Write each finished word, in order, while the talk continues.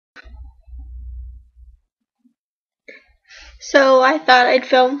So I thought I'd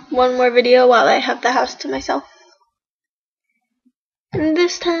film one more video while I have the house to myself. And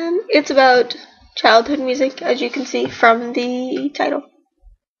this time it's about childhood music, as you can see from the title.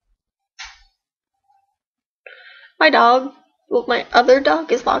 My other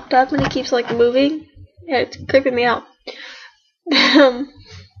dog is locked up and he keeps like moving. Yeah, it's creeping me out.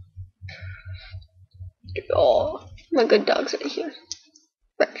 Oh, my good dog's right here.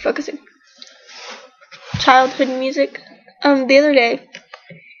 Right, focusing. Childhood music. The other day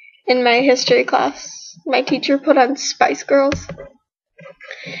in my history class, my teacher put on Spice Girls,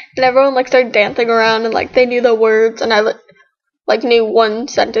 and everyone like started dancing around, and like they knew the words, and I like knew one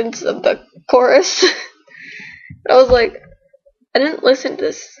sentence of the chorus. I was like, I didn't listen to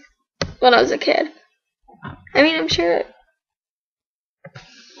this when I was a kid. I mean, I'm sure at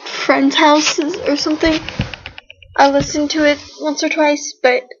friends' houses or something I listened to it once or twice,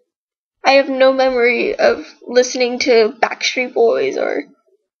 but I have no memory of listening to Backstreet Boys or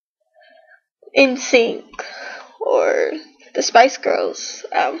NSYNC or the Spice Girls.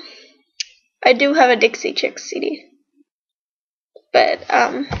 I do have a Dixie Chicks CD, but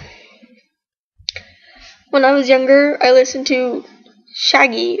when I was younger, I listened to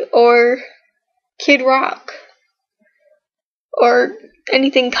Shaggy or Kid Rock or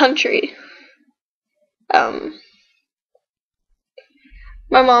anything country.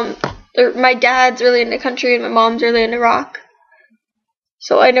 My dad's really into country and my mom's really into rock.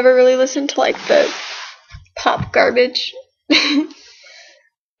 So I never really listened to like the pop garbage. And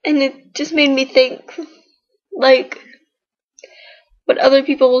it just made me think like what other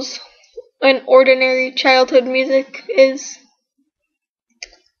people's ordinary childhood music is.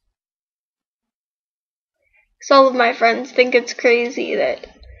 Because all of my friends think it's crazy that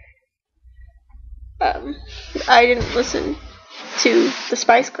I didn't listen to the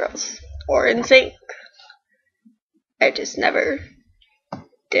Spice Girls or NSYNC. I just never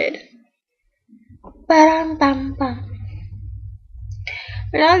did. Ba-dum-bum-bum.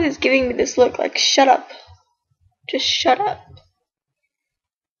 My dog is giving me this look like, shut up. Just shut up.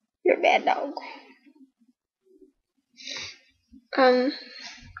 You're a bad dog.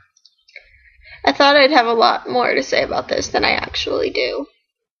 I thought I'd have a lot more to say about this than I actually do.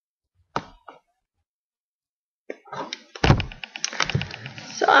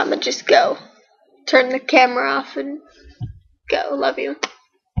 So I'ma just go. Turn the camera off and go. Love you.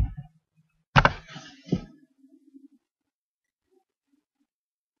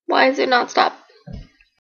 Why is it not stop?